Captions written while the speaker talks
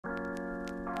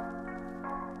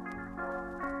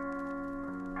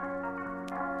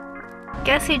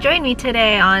Guess who joined me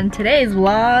today on today's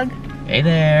vlog? Hey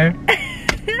there!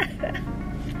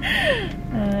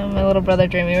 My little brother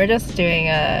joined me. We're just doing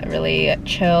a really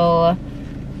chill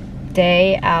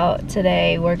day out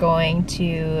today. We're going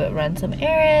to run some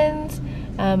errands.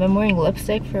 I'm wearing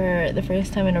lipstick for the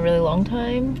first time in a really long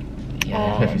time.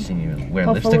 Yeah, I've never seen you wear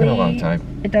lipstick in a long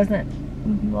time. It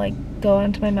doesn't like go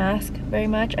onto my mask very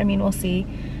much. I mean, we'll see.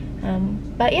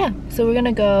 But yeah, so we're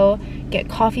gonna go get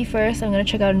coffee first. I'm gonna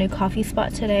check out a new coffee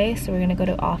spot today. So we're gonna go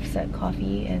to Offset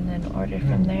Coffee and then order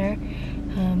from there.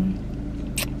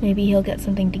 Maybe he'll get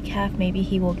something decaf, maybe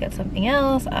he will get something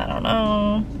else. I don't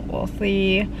know, we'll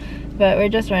see. But we're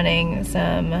just running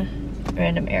some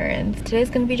random errands.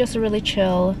 Today's gonna be just a really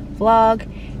chill vlog.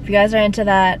 If you guys are into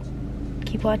that,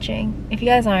 keep watching. If you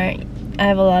guys aren't, I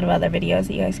have a lot of other videos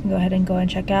that you guys can go ahead and go and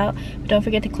check out. But don't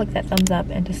forget to click that thumbs up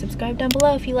and to subscribe down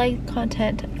below if you like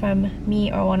content from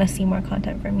me or want to see more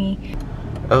content from me.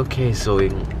 Okay, so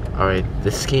alright,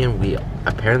 this scan, we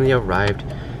apparently arrived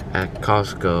at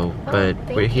Costco, but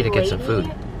we're here to get some food.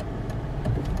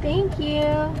 Thank you.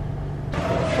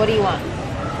 What do you want?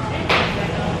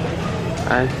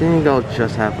 I think I'll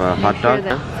just have a hot dog.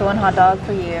 So one hot dog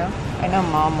for you. I know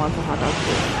mom wants a hot dog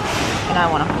too. And I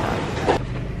want a hot dog.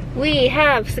 We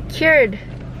have secured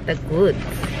the goods.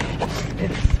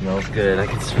 It smells good. I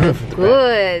can smell the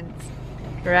goods.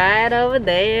 Right over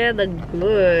there, the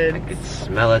goods. I can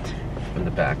smell it from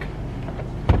the back.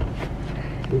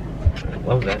 Ooh,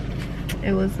 what was that?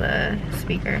 It was a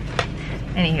speaker.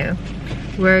 Anywho,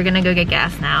 we're gonna go get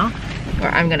gas now. Or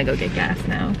I'm gonna go get gas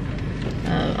now.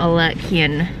 I'll let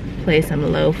Kian play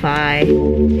some lo-fi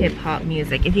hip-hop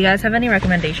music. If you guys have any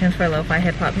recommendations for lo-fi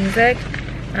hip-hop music,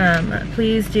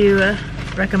 please do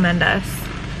recommend us.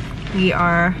 We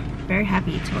are very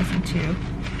happy to listen to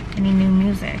any new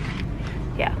music.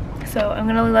 Yeah, so I'm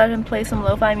gonna let him play some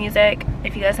lo-fi music.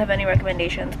 If you guys have any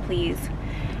recommendations, please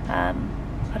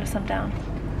put us some down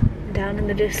in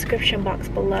the description box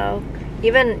below.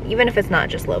 Even if it's not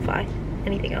just lo-fi,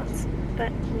 anything else.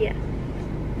 But yeah.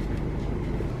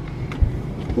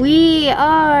 We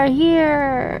are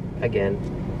here! Again.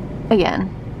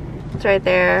 It's right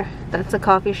there. That's a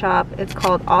coffee shop. It's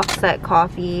called Offset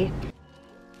Coffee.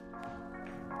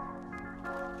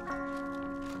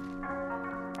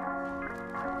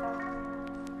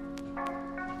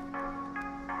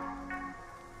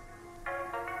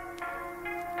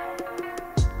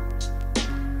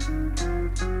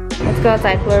 Let's go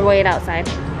outside. We're waiting outside.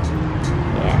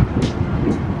 Yeah.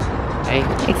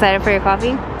 Hey. Excited for your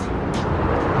coffee?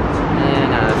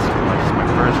 Not as much as my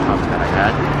first cup that I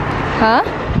had. Huh?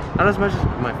 Not as much as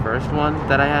my first one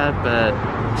that I had, but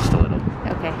just a little.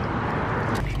 Okay.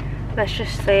 Let's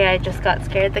just say I just got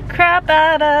scared the crap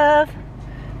out of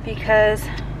because,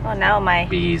 well, now my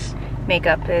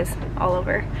makeup is all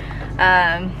over.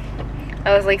 I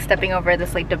was like stepping over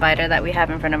this like divider that we have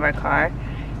in front of our car,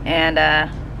 and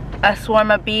a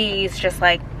swarm of bees just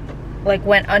like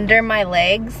went under my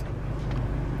legs.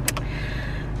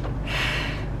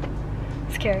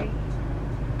 Scary.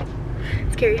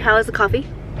 Scary. How is the coffee?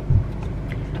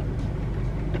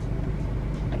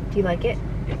 Do you like it?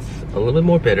 It's a little bit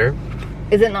more bitter.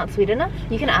 Is it not sweet enough?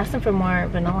 You can ask them for more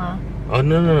vanilla. Oh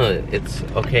no, it's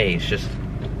okay. It's just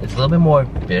a little bit more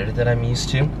bitter than I'm used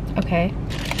to. Okay.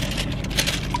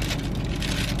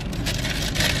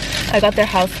 I got their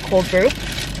house cold brew.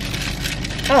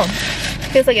 Oh,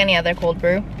 feels like any other cold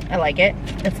brew. I like it.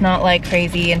 It's not like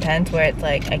crazy intense where it's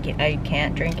like I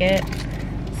can't drink it.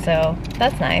 So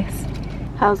that's nice.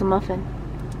 How's the muffin?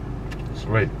 It's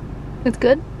great. It's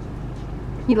good?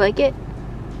 You like it?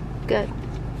 Good.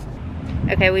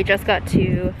 Okay, we just got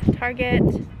to Target.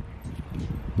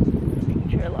 Making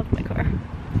sure I locked my car.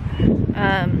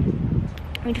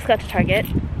 We just got to Target.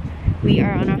 We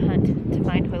are on our hunt to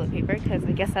find toilet paper because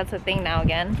I guess that's a thing now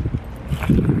again. But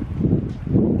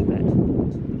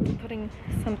I'm putting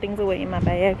some things away in my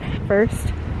bag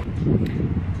first.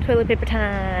 Toilet paper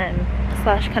time /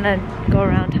 kind of go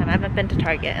around time. I haven't been to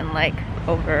Target in like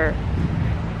over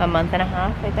a month and a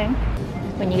half, I think.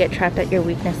 When you get trapped at your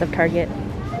weakness of Target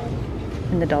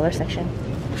in the dollar section.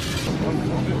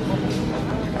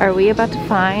 Are we about to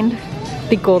find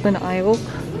the golden aisle?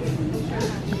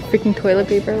 Freaking toilet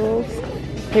paper rolls?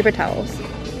 Paper towels.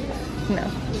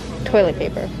 No, toilet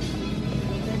paper.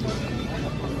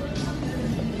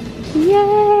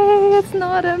 Yay, it's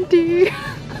not empty.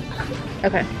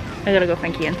 Okay, I gotta go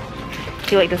find Kian.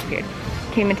 He like disappeared.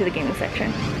 Came into the gaming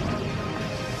section.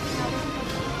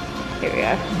 Here we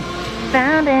are.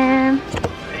 Found him.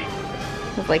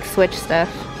 With like Switch stuff.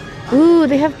 Ooh,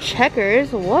 they have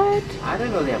checkers. What? I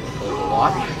didn't know they have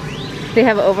Overwatch. They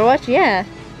have Overwatch? Yeah.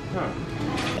 Huh.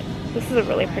 This is a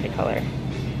really pretty color.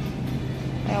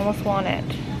 I almost want it.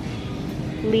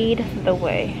 Lead the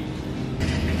way.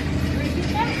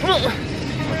 Ugh.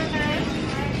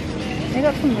 They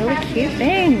got some really cute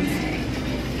things.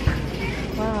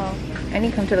 Wow. I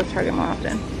need to come to this Target more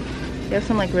often. They have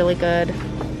some like really good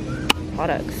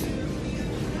products.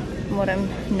 From what I'm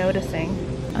noticing.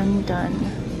 Undone.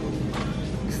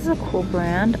 This is a cool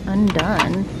brand.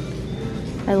 Undone.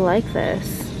 I like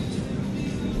this.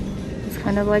 This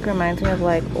kind of like reminds me of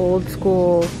like old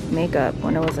school makeup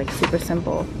when it was like super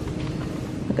simple.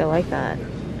 Like I like that.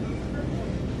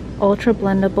 Ultra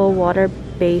blendable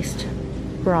water-based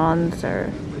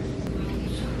bronzer.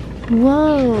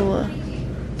 Whoa.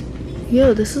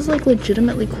 Yo, this is like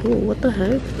legitimately cool. What the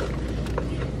heck?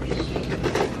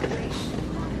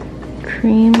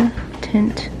 Cream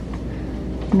tint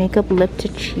makeup lip to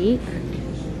cheek.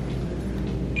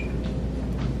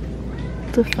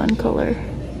 It's a fun color.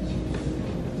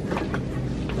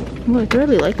 Oh, I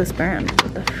really like this brand.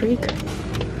 What the freak?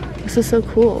 This is so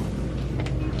cool.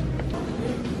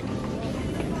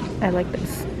 I like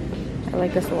this. I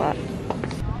like this a lot.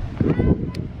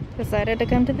 Decided to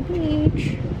come to the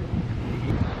beach.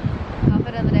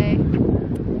 Outfit of the day.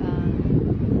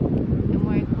 I'm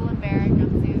wearing Pull and Bear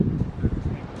jumpsuit.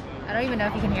 I don't even know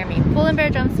if you can hear me. Pull and Bear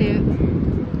jumpsuit,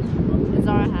 a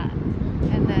Zara hat,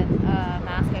 and then a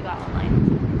mask I got online.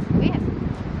 Oh yeah.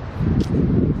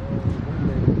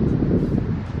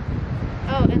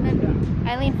 Oh, and then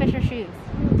Eileen Fisher shoes.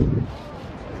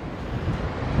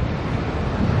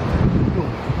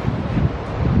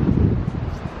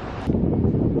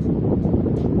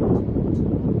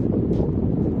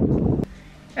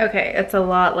 Okay, it's a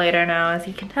lot later now, as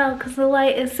you can tell, because the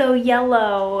light is so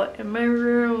yellow in my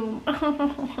room.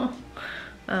 Wow,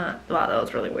 that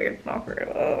was really weird and awkward.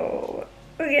 Oh,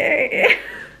 okay.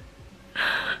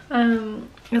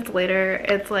 It's later.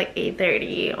 It's like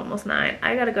 8:30, almost 9.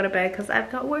 I gotta go to bed because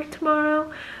I've got work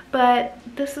tomorrow. But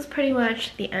this is pretty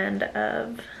much the end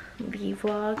of the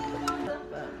vlog.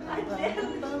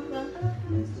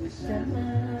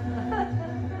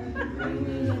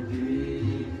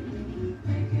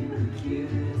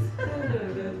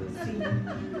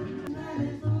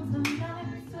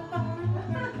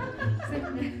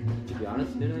 To be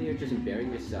honest, you know, you're just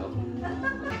embarrassing yourself.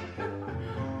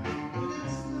 This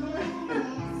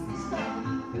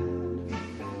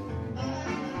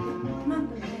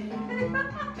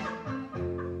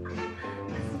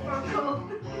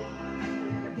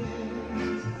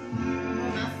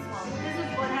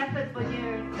is what happens when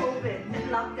you're in COVID and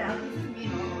lockdown. You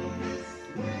know.